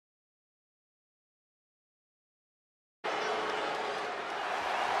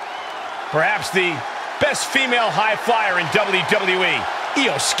Perhaps the best female high flyer in WWE,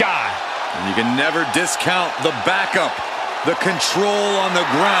 Io Sky. And you can never discount the backup, the control on the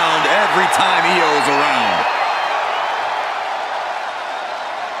ground every time Io's around.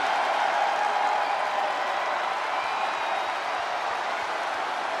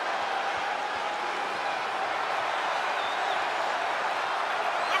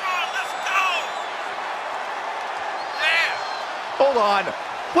 Hold on.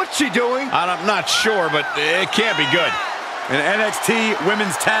 What's she doing? I'm not sure, but it can't be good. An NXT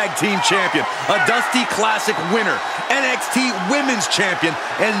Women's Tag Team Champion, a Dusty Classic winner, NXT Women's Champion,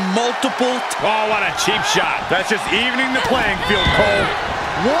 and multiple... Oh, what a cheap shot. That's just evening the playing field, Cole.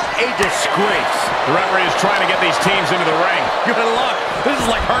 What a disgrace. The referee is trying to get these teams into the ring. Good luck. This is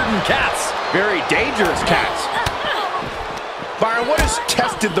like herding cats. Very dangerous cats. Byron, what is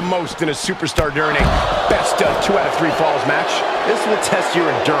tested the most in a superstar during a best 2 out of 3 falls match? This will test your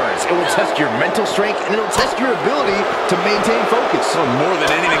endurance. It will test your mental strength, and it will test your ability to maintain focus. So more than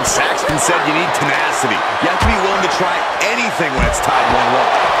anything, Saxton said you need tenacity. You have to be willing to try anything when it's tied one way.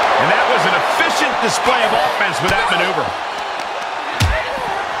 And that was an efficient display of offense with that maneuver.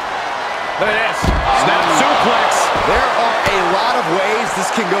 Look at this. Snap suplex. There are a lot of ways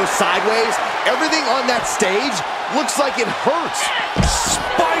this can go sideways. Everything on that stage looks like it hurts.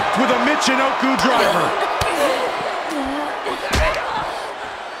 Spiked with a Michinoku driver.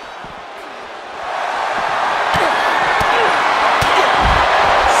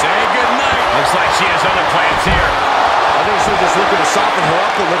 Say goodnight. Looks like she has other plans here. I think she's just looking to soften her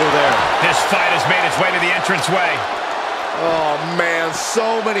up a little there. This fight has made its way to the entranceway. Oh, man,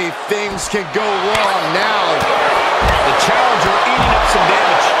 so many things can go wrong now. The challenger eating up some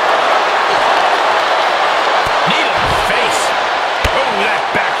damage. Knee to the face. Oh, that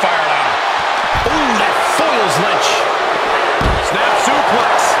backfired on him. Oh, that foils Lynch. Snap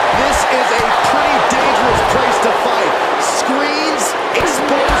suplex. This is a pretty dangerous place to fight. Screens,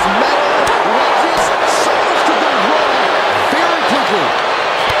 exposed metal, wedges, so much to go wrong very quickly.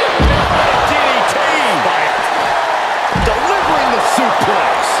 DDT. Delivering the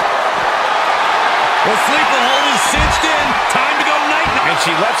suplex. The sleeper hold is cinched in. Time to go night-night. And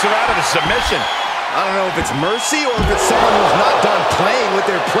she lets her out of the submission. I don't know if it's mercy or if it's someone who's not done playing with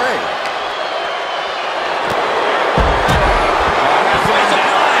their prey.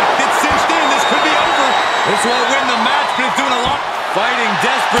 It's cinched in. This could be over. This won't win the match, but it's doing a lot. Fighting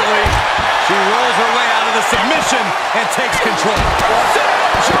desperately. She rolls her way out of the submission and takes control. You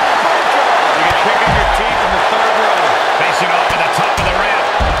can pick up your teeth in the 3rd row. Facing off at the top of the ramp.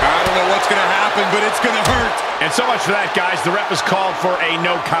 I don't know what's going to happen, but it's going to hurt. And so much for that, guys. The ref has called for a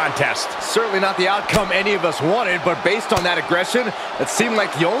no contest. Certainly not the outcome any of us wanted, but based on that aggression, it seemed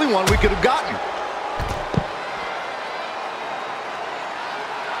like the only one we could have gotten.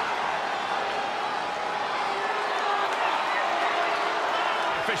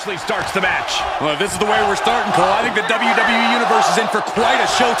 Officially starts the match. Well, if this is the way we're starting, Cole, I think the WWE Universe is in for quite a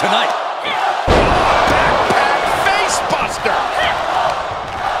show tonight. Backpack face buster.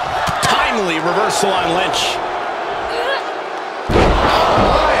 Timely reversal on Lynch.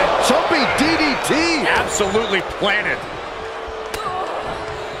 Oh, a jumping DDT. Absolutely planted.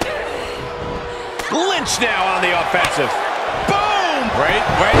 Lynch now on the offensive. Boom! Wait,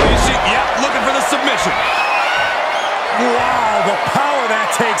 you see, yep, looking for the submission. Wow, the power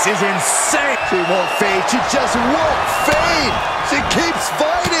that takes is insane. She won't fade. She just won't fade. She keeps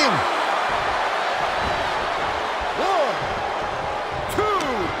fighting. 1,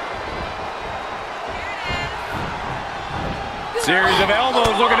 2. Series of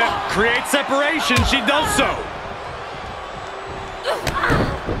elbows looking to create separation. She does so.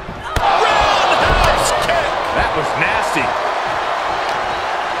 Roundhouse kick. That was nasty.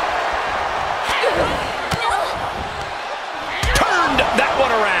 Turned that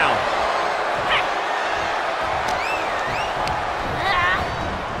one around.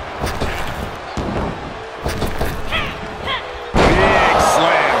 Big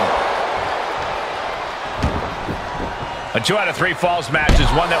slam. A 2 out of 3 falls match is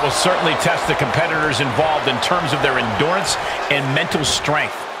one that will certainly test the competitors involved in terms of their endurance and mental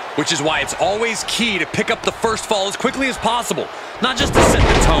strength. Which is why it's always key to pick up the first fall as quickly as possible. Not just to set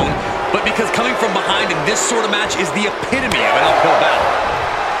the tone, but because coming from behind in this sort of match is the epitome of an uphill battle.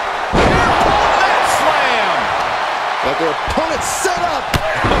 That slam! But their opponent set up.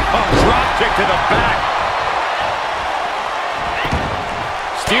 Drop kick to the back.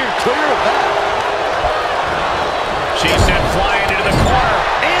 Steered clear of that. She sent flying into the corner.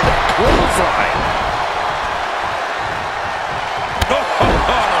 And a clothesline.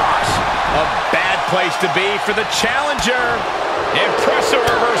 A bad place to be for the challenger. Impressive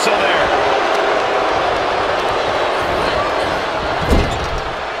reversal there.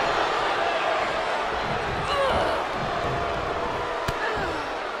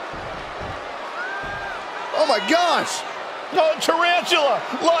 Oh my gosh! No, tarantula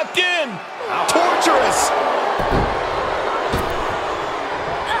locked in. Torturous!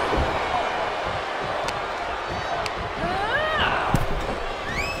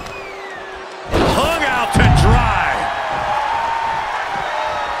 Hung out to dry.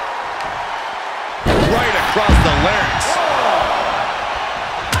 Right across the larynx.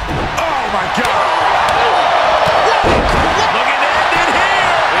 Oh my God! Looking to end it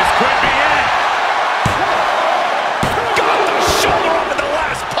here. This could be it. Got the shoulder up at the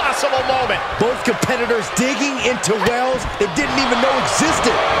last possible moment. Both competitors digging into wells they didn't even know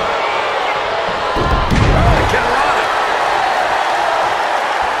existed.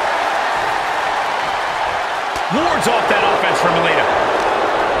 Wards off that offense from Lita.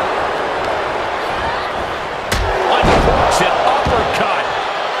 Unfortunate uppercut.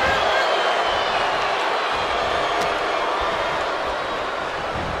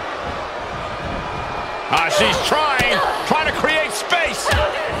 She's trying to create space.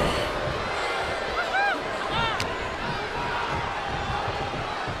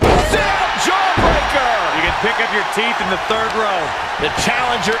 Jawbreaker. You can pick up your teeth in the third row. The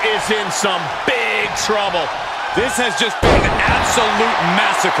challenger is in some big trouble. This has just been an absolute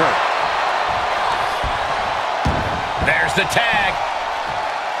massacre. There's the tag.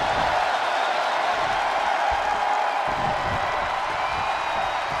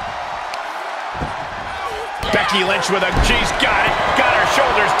 Becky Lynch with a, she's got it. Got her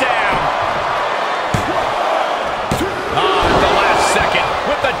shoulders down. At the last second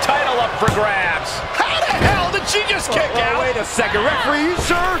with the title up for grabs. How the hell did she just kick out? Wait a second, referee, you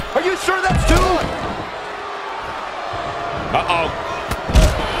sure? Are you sure that's two? Uh-oh.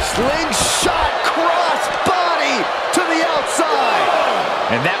 Slingshot cross body to the outside.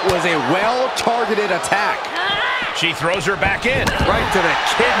 And that was a well-targeted attack. She throws her back in. Right to the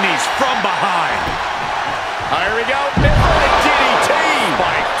kidneys from behind. Here we go. DDT.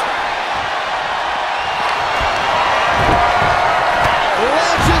 Spiked.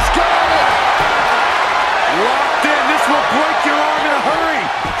 Lynch has got it. Locked in. This will break your arm in a hurry.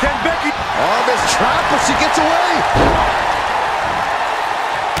 Can Becky... Oh, this trap, but she gets away.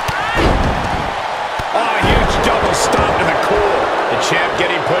 Oh, a huge double stomp to the core. The champ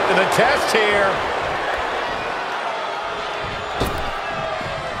getting put to the test here.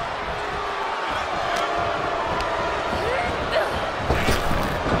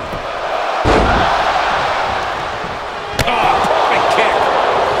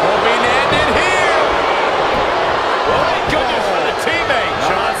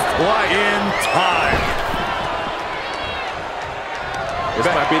 This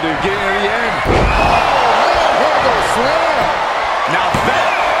might be the beginning of the end. Handle slam. Now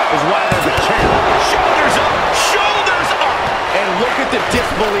that is why there's a champ. Shoulders up, shoulders up. And look at the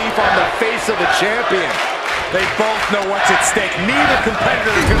disbelief on the face of the champion. They both know what's at stake. Neither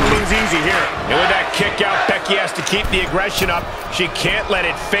competitor is going to lose easy here. And with that kick out, Becky has to keep the aggression up. She can't let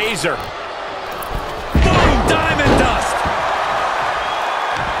it phase her. Boom, diamond dust.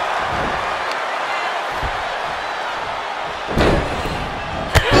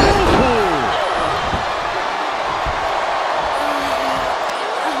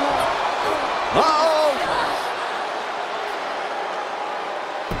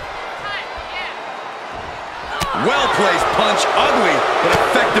 Well-placed punch, ugly, but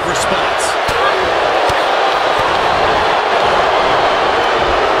effective response.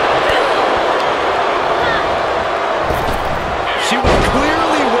 She was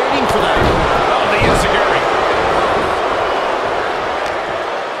clearly waiting for that. Oh, the enziguri.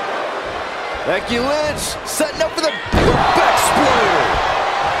 Becky Lynch setting up for the backsploder.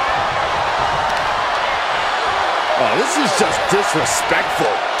 Oh, this is just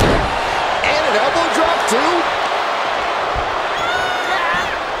disrespectful. And an elbow drop, too.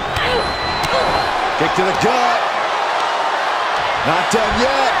 Kick to the gut. Not done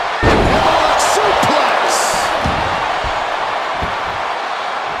yet. Hammerlock suplex.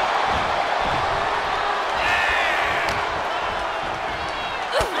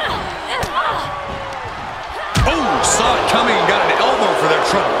 Oh, saw it coming and got an elbow for their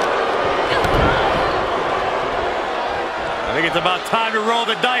trouble. I think it's about time to roll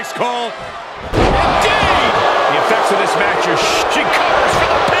the dice, Cole. Indeed! The effects of this match are she covers for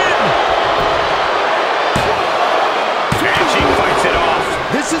the pin! And she fights it off.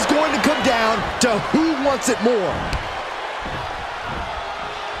 This is going to come down to who wants it more.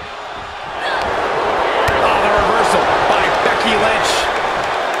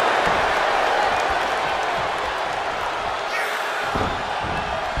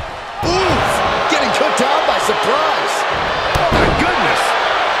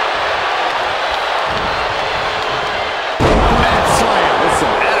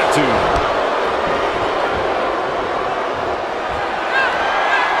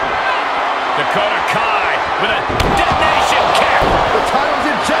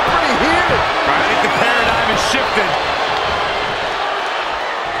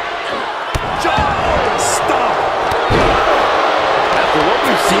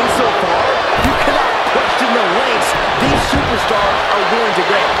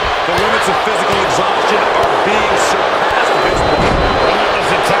 The limits of physical exhaustion are being surpassed at this point.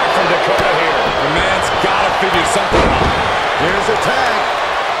 Relentless attack from Dakota here. The man's got to figure something out. Here's a tag.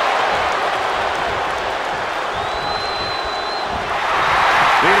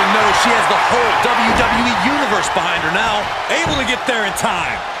 Lita knows she has the whole WWE Universe behind her now. Able to get there in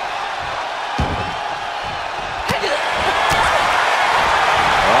time.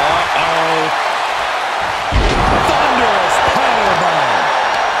 Uh-oh. Thunderous powerbomb.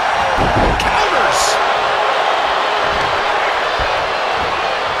 Counters.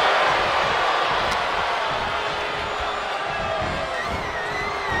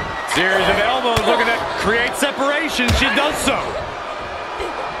 Series of elbows looking to create separation. She does so.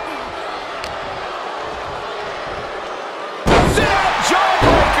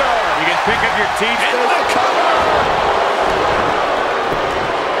 Jawbreaker. You can pick up your teeth. And the cover.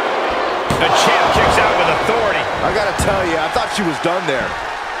 The champ kicks out with authority. I gotta tell you, I thought she was done there.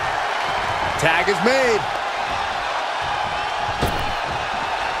 Tag is made.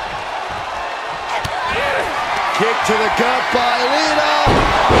 Kick to the gut by Lita.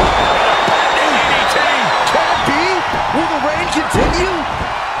 DDT. Can it be? Will the reign continue?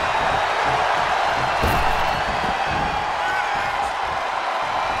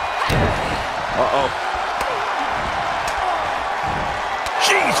 Uh-oh.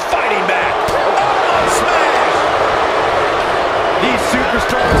 She's fighting back. Oh, smash. These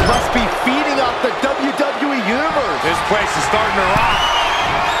superstars must be feeding off the WWE Universe. This place is starting to rock.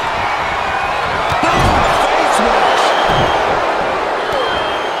 Face wash.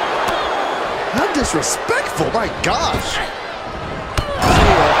 How disrespectful, my gosh.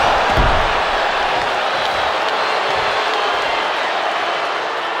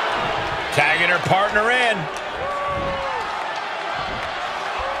 Tagging her partner in.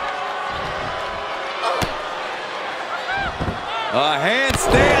 A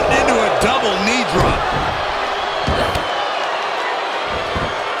handstand into a double knee drop.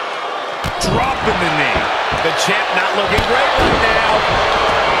 Dropping the knee. The champ not looking great right now.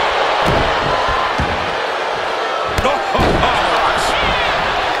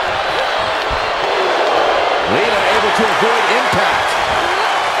 Lita able to avoid impact.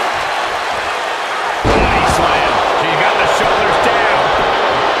 Body slam. She got the shoulders down.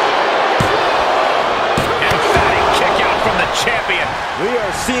 Emphatic kick out from the champion. We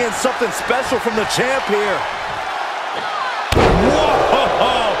are seeing something special from the champ here.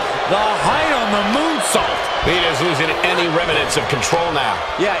 Whoa! The height on the moonsault. Lita's losing any remnants of control now.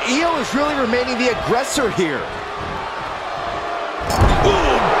 Yeah, Io is really remaining the aggressor here.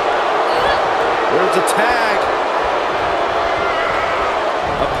 Boom! There's a tag.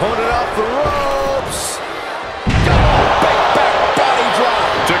 Opponent off the ropes. Big back body drop.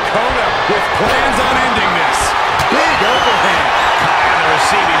 Dakota with plans on ending this. Big overhand. Kai on the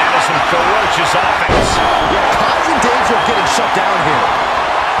receiving end of some ferocious offense. Yeah, Kai's in danger of getting shut down here.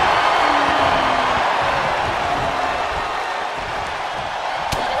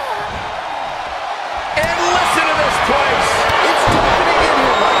 And listen to this place. It's happening in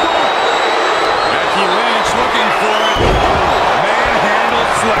here, Michael. Becky Lynch looking for it. Manhandle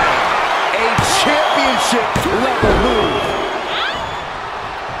slam. A championship level move.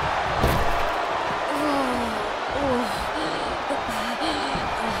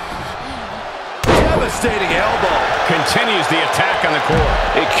 Devastating elbow. Continues the attack on the core.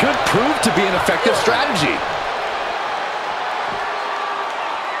 It could prove to be an effective strategy.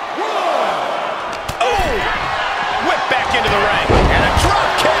 Oh! Whip back into the ring. And a drop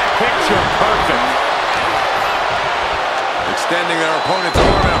kick. Picture perfect. Extending their opponent's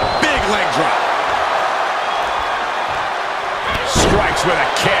arm and a big leg drop. Strikes with a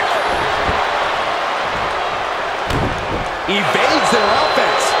kick. Evades their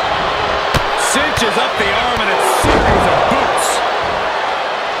offense. Cinches up the arm and a series of boots.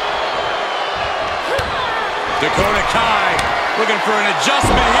 Dakota Kai looking for an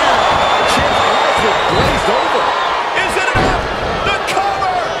adjustment here. Champ's eyes were glazed over. Is it enough? The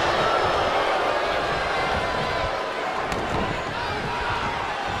cover!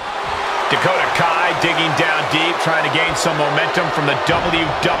 Dakota Kai digging down deep, trying to gain some momentum from the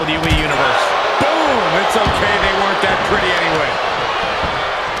WWE Universe. Boom! It's okay, they weren't that pretty anyway.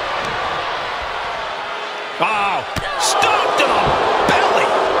 Oh, stomped to the belly.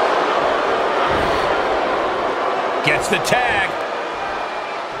 Gets the tag.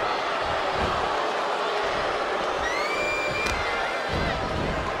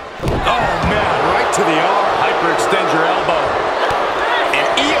 Oh, man, right to the arm. Hyperextend your elbow. And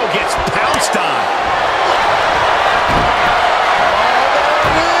Io gets pounced on.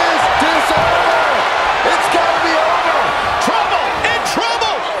 Oh, there it is. It's over. It's got to be over. Trouble! In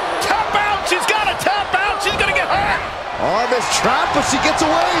trouble! this trap, but she gets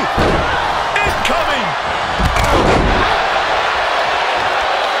away. Incoming!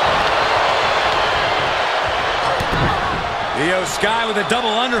 Io Sky with a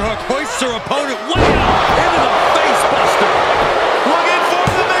double underhook hoists her opponent way up into the face buster. Looking for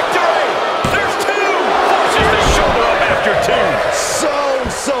the victory. There's two. Forces the shoulder up after two.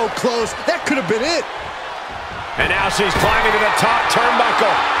 So close. That could have been it. And now she's climbing to the top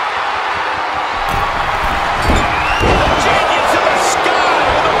turnbuckle. Genius in the sky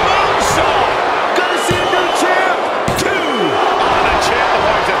with a moonsault. Gonna see a new champ. Two. On a champ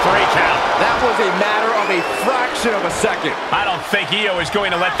avoids a 3 count. That was a matter of a fraction of a second. I don't think Io is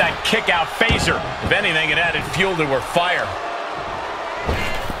going to let that kick out phase her. If anything, it added fuel to her fire.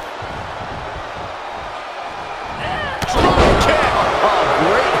 Drop kick. Oh,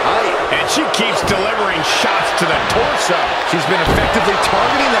 great height. And she keeps delivering shots to the torso. She's been effectively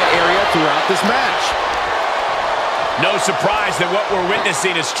targeting that area throughout this match. No surprise that what we're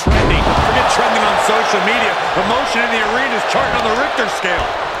witnessing is trending. Forget trending on social media. The motion in the arena is charting on the Richter scale.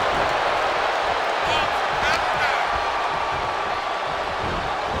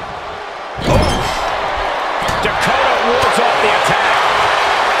 Dakota wards off the attack.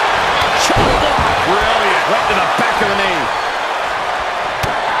 Brilliant. Right to the back of the knee.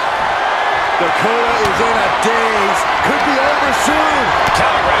 Dakota is in a daze. Could be over soon.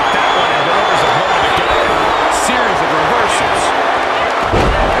 Telegraphed that one and delivers a moment to go. Series of reversals.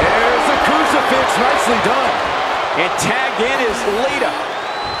 There's the crucifix. Nicely done. And tagged in is Lita.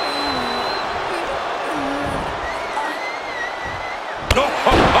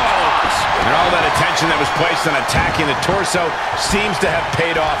 And all that attention that was placed on attacking the torso seems to have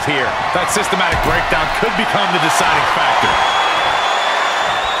paid off here. That systematic breakdown could become the deciding factor.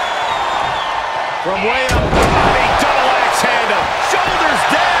 From way up, big double axe handle. Shoulders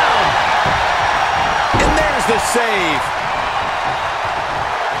down. And there's the save.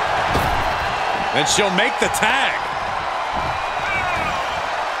 And she'll make the tag.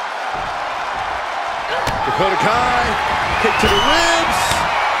 Dakota Kai, kick to the ribs.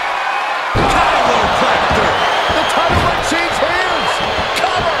 Chiropractor. The title might change hands.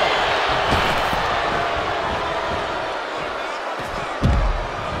 Cover.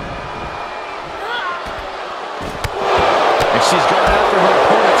 And she's gone after her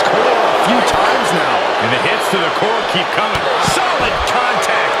opponent's core a few times now. And the hits to the core keep coming. Solid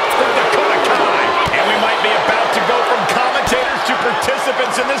contact from Dakota Kai. And we might be about to go from commentators to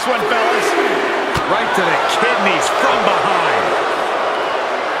participants in this one, fellas. Right to the kidneys from behind.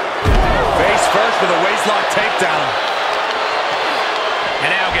 Face first with a waistlock takedown.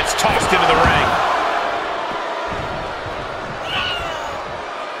 And now gets tossed into the ring.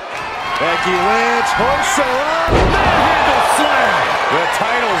 Becky Lynch, hoists her up. Manhandle slam. The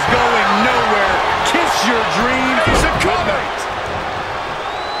title's going nowhere. Kiss your dream. There's a cover.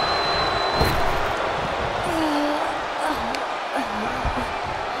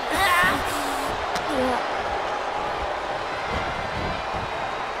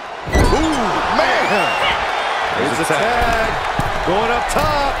 There's a tag. Going up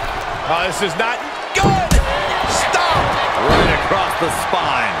top. Oh, this is not good. Stop. Right across the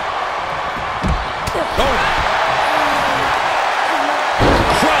spine. Oh.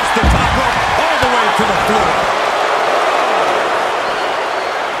 Across the top rope, all the way to the floor.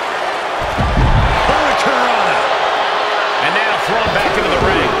 Hurricanrana. And now thrown back into the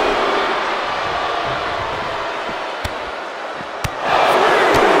ring.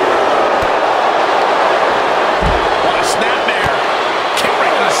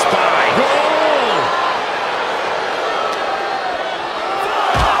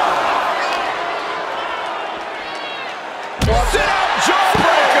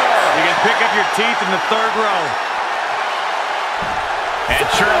 Teeth in the third row. And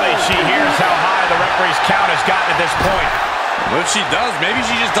surely she hears how high the referee's count has gotten at this point. Well, if she does, maybe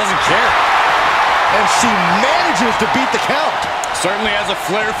she just doesn't care. And she manages to beat the count. Certainly has a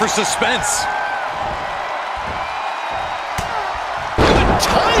flair for suspense. Good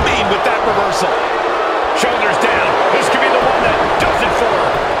timing with that reversal. Shoulders down. This could be the one that does it for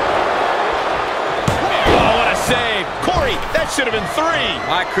her. Oh, what a save. Corey, that should have been 3.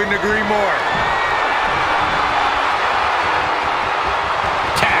 I couldn't agree more.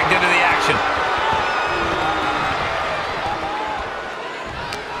 Tagged into the action.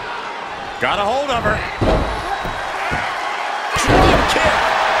 Got a hold of her. Drop kick.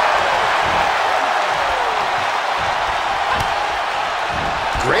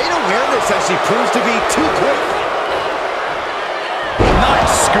 Great awareness as she proves to be too quick.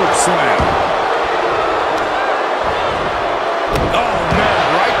 Nice scoop slam. Oh, man,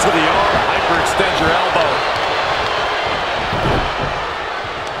 right to the arm. Hyperextend your elbow.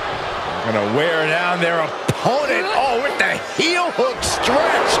 And their opponent, oh, with the heel hook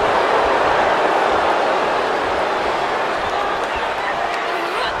stretch.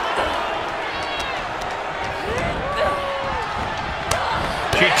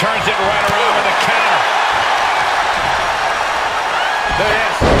 She turns it right around with a counter. There it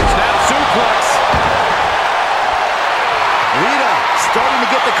is. Snap suplex. Lita starting to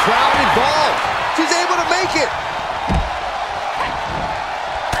get the crowd involved. She's able to make it.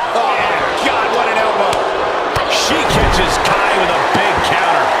 Oh, God, what an elbow. She catches Kai with a big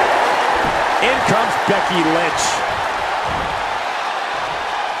counter. In comes Becky Lynch.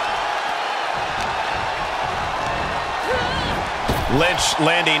 Lynch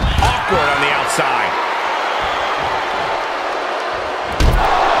landing awkward on the outside.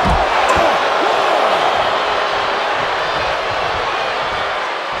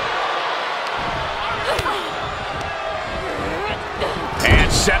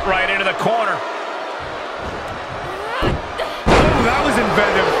 And set right into the corner. Oh, that was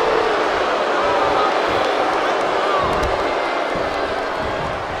inventive.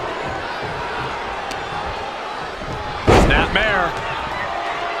 Snapmare.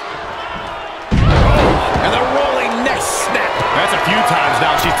 Oh, and the rolling neck snap. That's a few times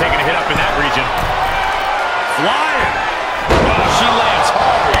now she's taken a hit up in that region. Flying. Oh, she lands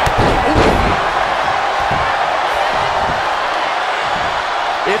hard.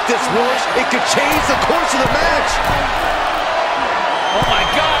 If this works, it could change the course of the match. Oh, my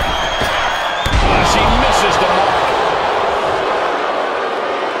God. Oh, she misses the mark.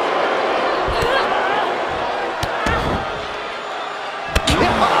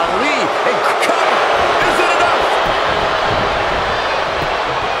 Golly, and cover. Is it enough?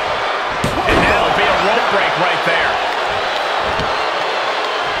 And that'll be a rope break right there.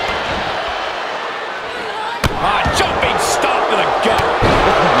 Jumping stomp to the gut.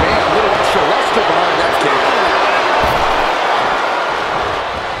 Man, a little extra luster behind that kick.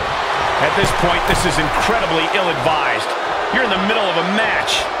 At this point, this is incredibly ill-advised. You're in the middle of a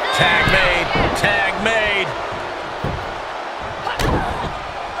match. Tag made. Tag made.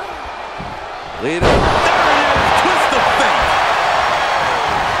 Lita. There it is. Twist of fate.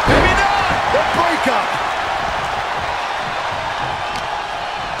 Maybe not. The breakup.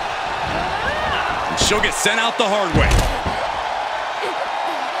 And she'll get sent out the hard way.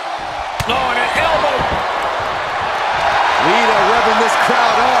 Oh, and an elbow. Lita revving this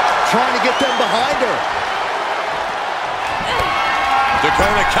crowd up, trying to get them behind her.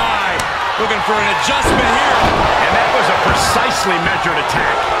 Dakota Kai looking for an adjustment here. And that was a precisely measured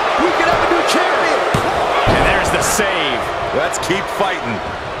attack. We could have a new champion. And there's the save. Let's keep fighting.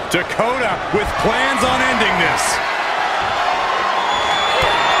 Dakota with plans on ending this.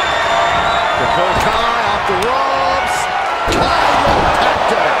 Dakota Kai off the ropes.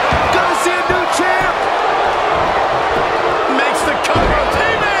 Chiropractor. Gonna see a new champ. Makes the cover.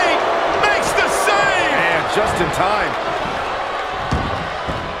 Teammate makes the save. And just in time.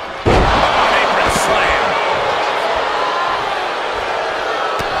 Apron slam.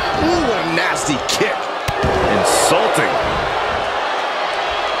 Ooh, what a nasty kick. Insulting.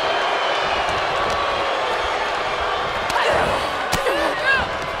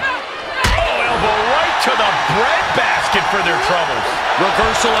 Oh, elbow right to the breadbasket for their troubles.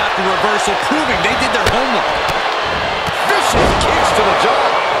 Reversal after reversal, proving they did their homework. Vicious kicks to the jaw.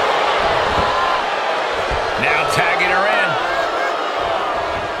 Now tagging her in.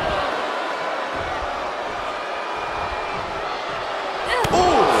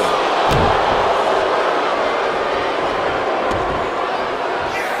 Ooh.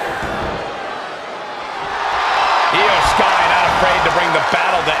 Io Sky not afraid to bring the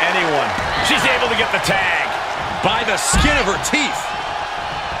battle to anyone. She's able to get the tag. By the skin of her teeth.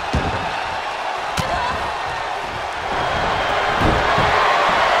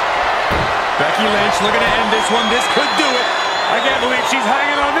 Becky Lynch looking to end this one. This could do it. I can't believe she's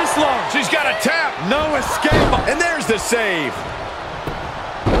hanging on this long. She's got a tap. No escape. And there's the save.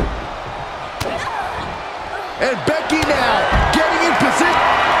 And Becky now getting in position.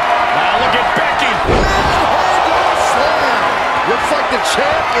 Now look at Becky. Slam. Looks like the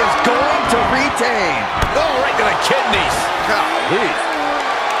champ is going to retain. Oh, right to the kidneys. Golly.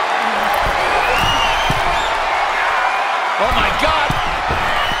 Oh, my God.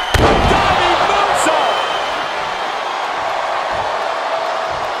 Diving moonsault.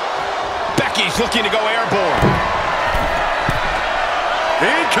 Becky's looking to go airborne.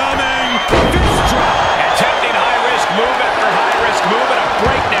 Incoming. Fist drop. Attempting high-risk move after high-risk move at a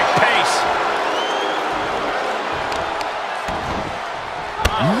breakneck pace.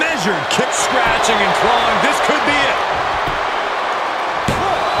 Measured kick, scratching and clawing. This could be it.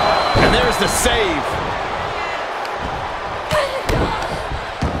 And And there's the save.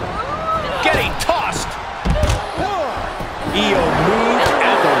 Getting tossed. Io moved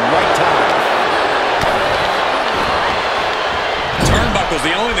at the right time. Turnbuckle's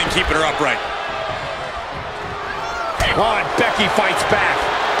the only thing keeping her upright. Oh, and Becky fights back.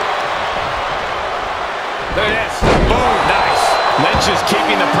 There it is. Boom, nice. Lynch is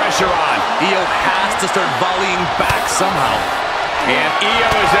keeping the pressure on. Io has to start volleying back somehow. And Io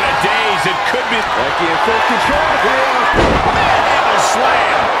is in a daze. It could be Becky in full control here. manhandle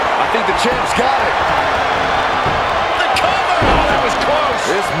slam. I think the champ's got it. The cover. Oh, that was close.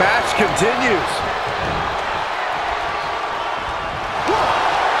 This match continues.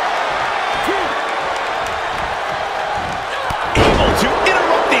 Able to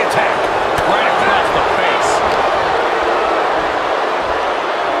interrupt the attack. Right across the face.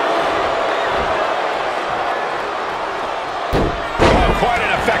 Oh, quite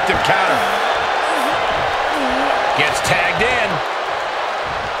an effective counter. Gets tagged in.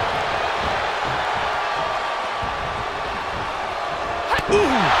 Ooh.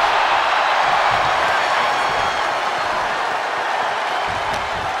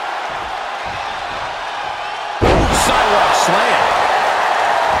 Sidewalk slam.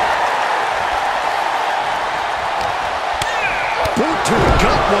 Boot to the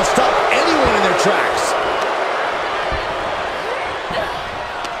gut will stop anyone in their tracks.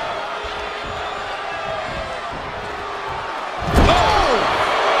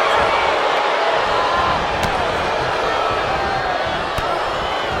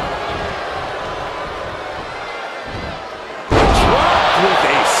 Dropped with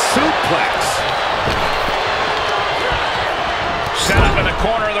a suplex. Set up in the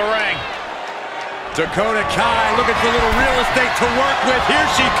corner of the ring. Dakota Kai looking for a little real estate to work with. Here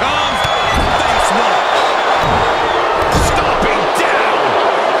she comes. Face launch. Stomping down.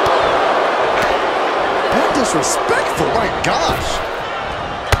 How disrespectful, my gosh.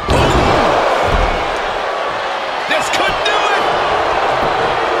 This could do it.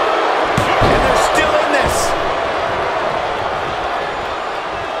 And they're still in this.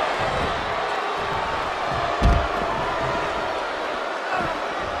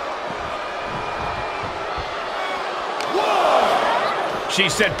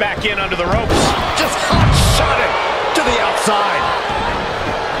 She's sent back in under the ropes. Just hot shot it to the outside.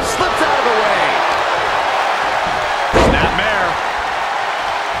 Slips out of the way. Snapmare.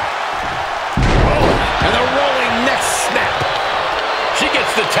 Oh, and the rolling neck snap. She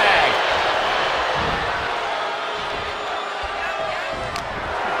gets the tag.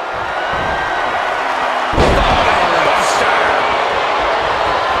 Buster.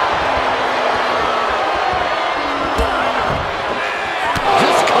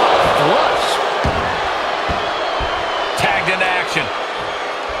 Just caught flush. Tagged into action.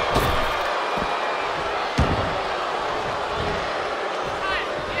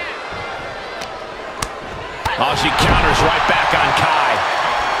 Oh, she counters right back on Kai.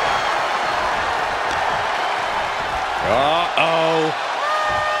 Uh-oh.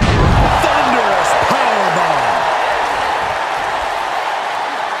 Thunderous powerbomb.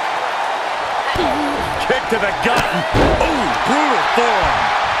 Kick to the gut. Ooh, brutal forearm.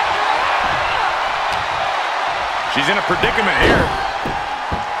 She's in a predicament here.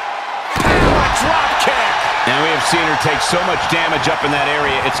 Drop kick. And we have seen her take so much damage up in that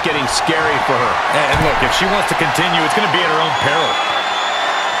area, it's getting scary for her. And look, if she wants to continue, it's going to be at her own peril.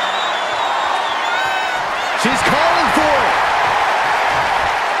 She's calling for it.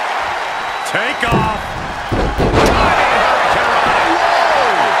 Take off.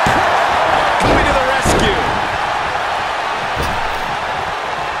 Coming to the rescue.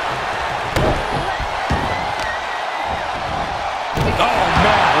 Oh,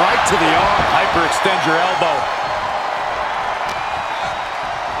 man, right to the arm. Hyperextend your elbow.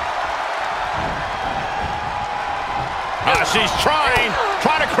 She's trying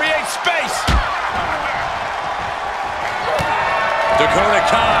to create space. Dakota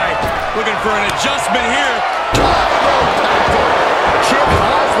Kai looking for an adjustment here. Chip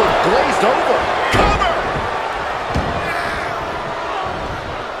Oswald glazed over. Cover.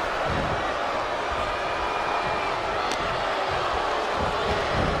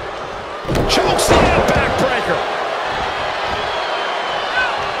 Choke slam backbreaker.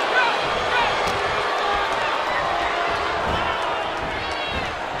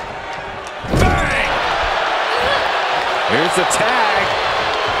 Bang! Here's the tag.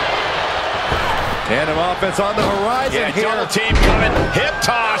 Tandem offense on the horizon here. Double team coming. Hip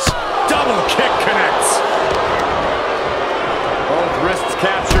toss. Double kick connects. Both wrists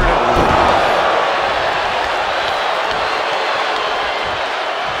captured.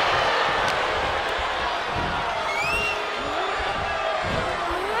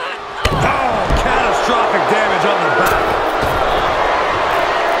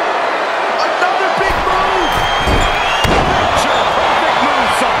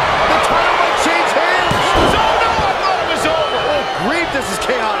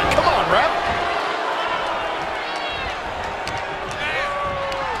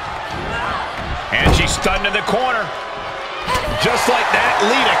 And she's stunned in the corner. Just like that,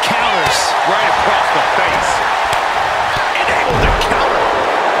 Lita counters right across the face. And able to counter.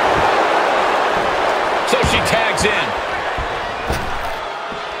 So she tags in.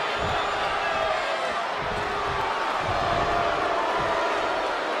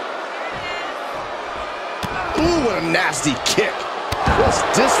 Ooh, what a nasty kick. Just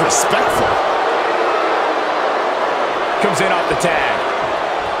disrespectful. Comes in off the tag.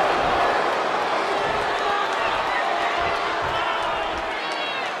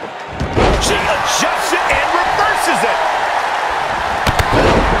 She adjusts it and reverses it.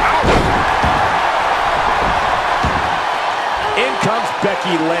 In comes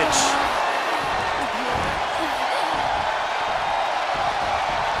Becky Lynch.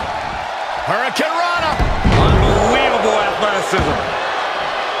 Hurricane Rana. Unbelievable athleticism.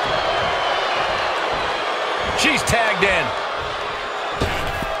 She's tagged in.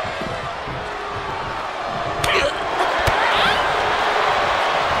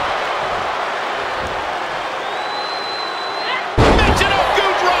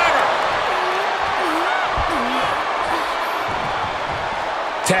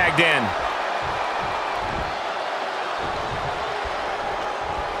 Tagged in.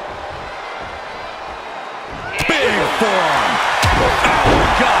 Big forearm. Oh,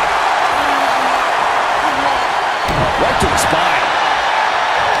 God. Right to the spine.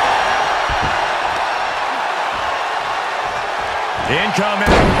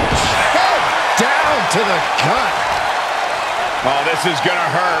 Incoming. Head down to the gut. Oh, this is gonna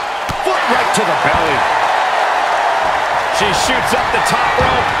hurt. Foot right to the belly. She shoots up the top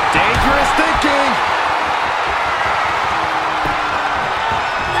rope. Dangerous thinking.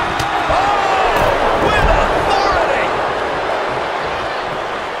 Oh, with authority.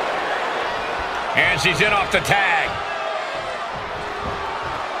 And she's in off the tag.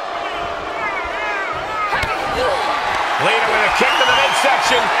 Lita with a kick to the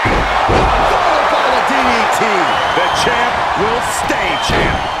midsection. Followed by the DDT. The champ will stay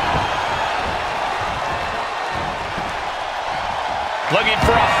champ. Looking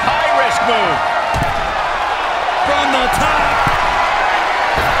for a high-risk move. From the top.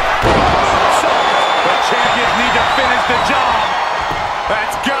 The champions need to finish the job.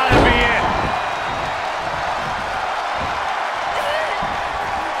 That's gotta be it.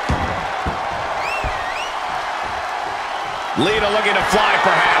 Lita looking to fly,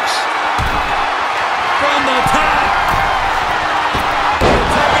 perhaps. From the top.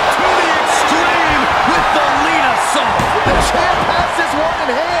 Take it to the extreme with the Lita salt. The champ has this one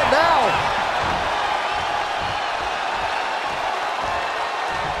in hand now.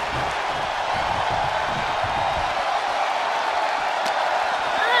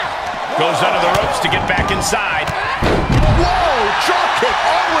 Goes under the ropes to get back inside. Whoa, drop kick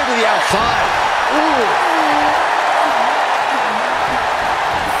all the way to the outside. Ooh.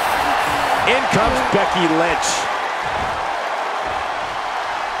 In comes Becky Lynch.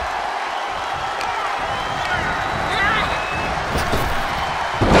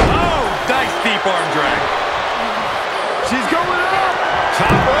 Oh, nice deep arm drag. She's going up.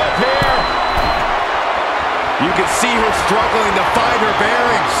 Top rope here. You can see her struggling to find her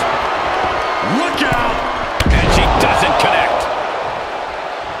bearings. Look out. And she doesn't connect.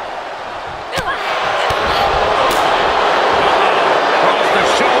 Across the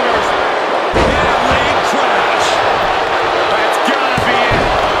shoulders. Yeah, leg crash. That's gotta be it.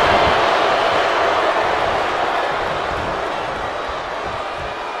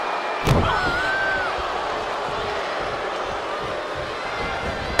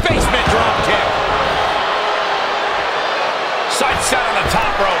 Basement drop kick. Side set on the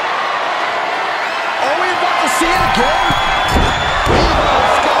top rope. Are we about to see it again? Evo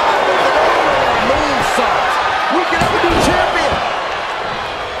Sky with an overhead moonsault. We can have a new champion.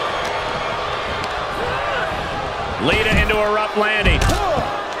 Lita into a rough landing.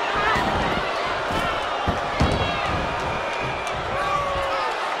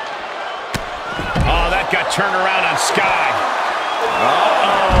 Oh, that got turned around on Sky.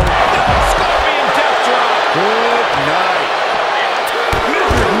 Uh-oh. Scorpion death drop. Good night.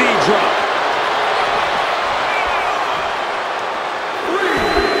 Mr. knee drop.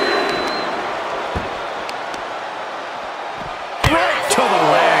 Right to the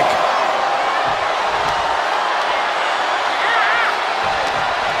leg.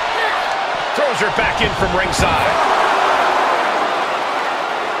 Throws her back in from ringside.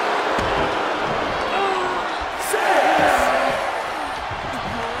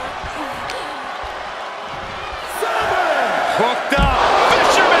 Hooked up.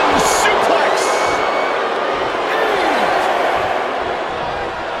 Fisherman suplex.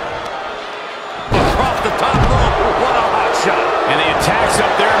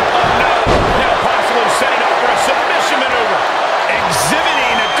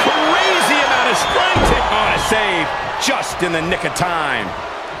 save just in the nick of time.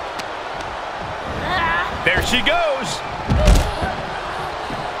 There she goes.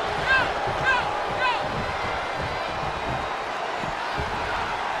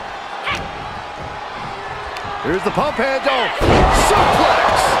 Here's the pump handle.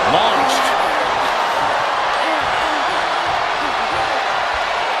 Suplex. Launched.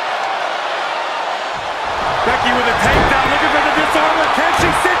 Becky with a takedown, looking for the disarmer. Can she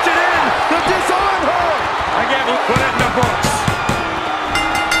cinch it in? The disarm her. I can't put it in the books.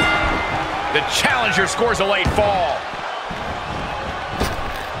 The challenger scores a late fall.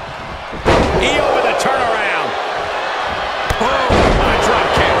 EO with a turnaround. Boom. A drop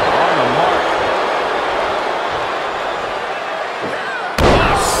kick. On the mark.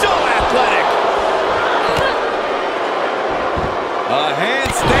 Oh, so athletic. A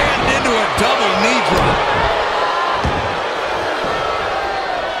handstand into a double knee drop.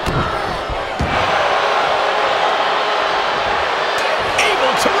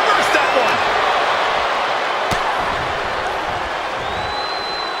 To reverse that one.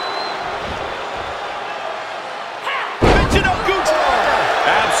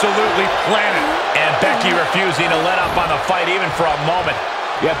 Absolutely planted. And Becky refusing to let up on the fight even for a moment.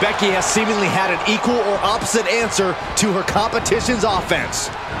 Yeah, Becky has seemingly had an equal or opposite answer to her competition's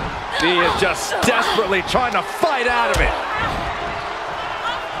offense. She is just desperately trying to fight out of it.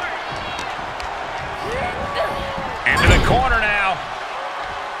 Into the corner now.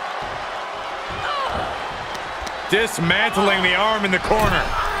 Dismantling the arm in the corner.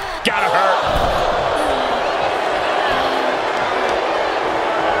 Gotta hurt.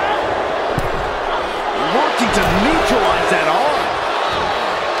 Working to neutralize that arm.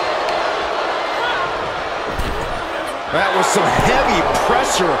 That was some heavy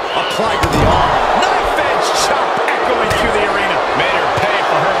pressure applied to the arm. Knife edge chop echoing through the arena. Made her pay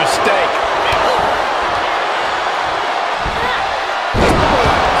for her mistake.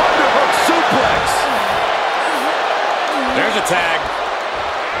 Underhook suplex. There's a tag.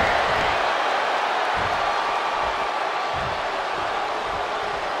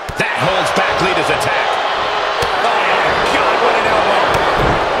 That holds back Lita's attack. Oh, God, what an elbow.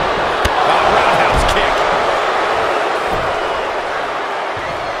 A roundhouse kick.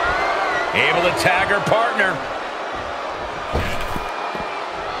 Able to tag her partner.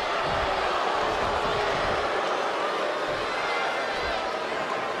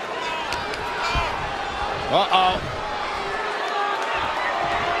 Uh-oh.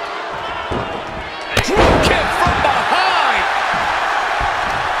 Kick from behind.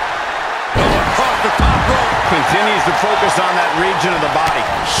 Across the top rope. Continues to focus on that region of the body.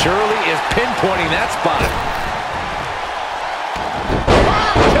 Shirley is pinpointing that spot.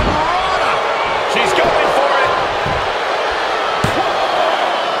 She's going for it.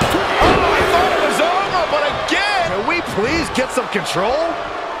 Oh, I thought it was over, but again. Can we please get some control?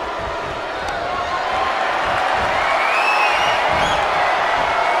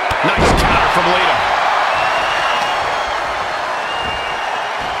 Nice counter from Lita.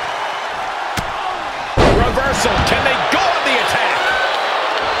 Reversal. Can they go on the attack?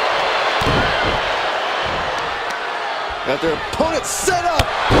 Got their opponent set up.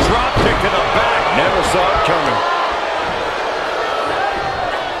 Drop kick to the back. Never saw it coming.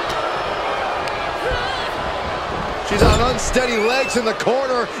 She's on unsteady legs in the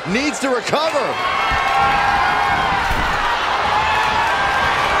corner. Needs to recover.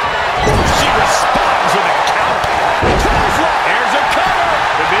 She responds with a counter. Here's a cover.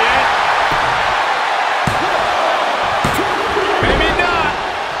 Could be it. Maybe not.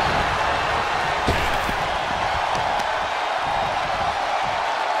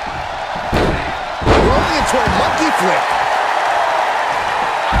 Rolling into a monkey flip.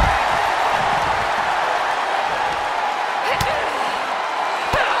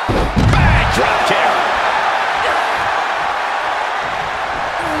 Bang, drop kick.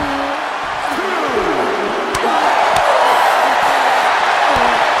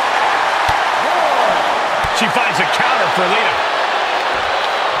 She finds a counter for Lita.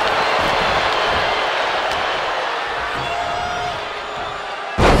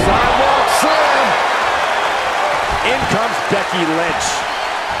 Sidewalk slam. In comes Becky Lynch.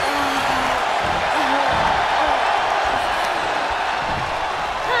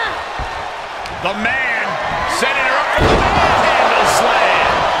 The man setting her up for the handle slam.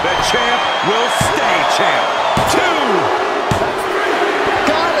 The champ will stay champ. 2.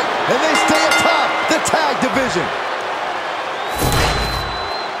 Got it. And they stay atop the tag division.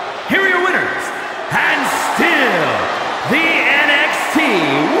 Here are your winners, and still the NXT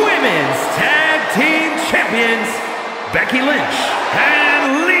Women's Tag Team Champions, Becky Lynch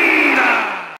and Lita.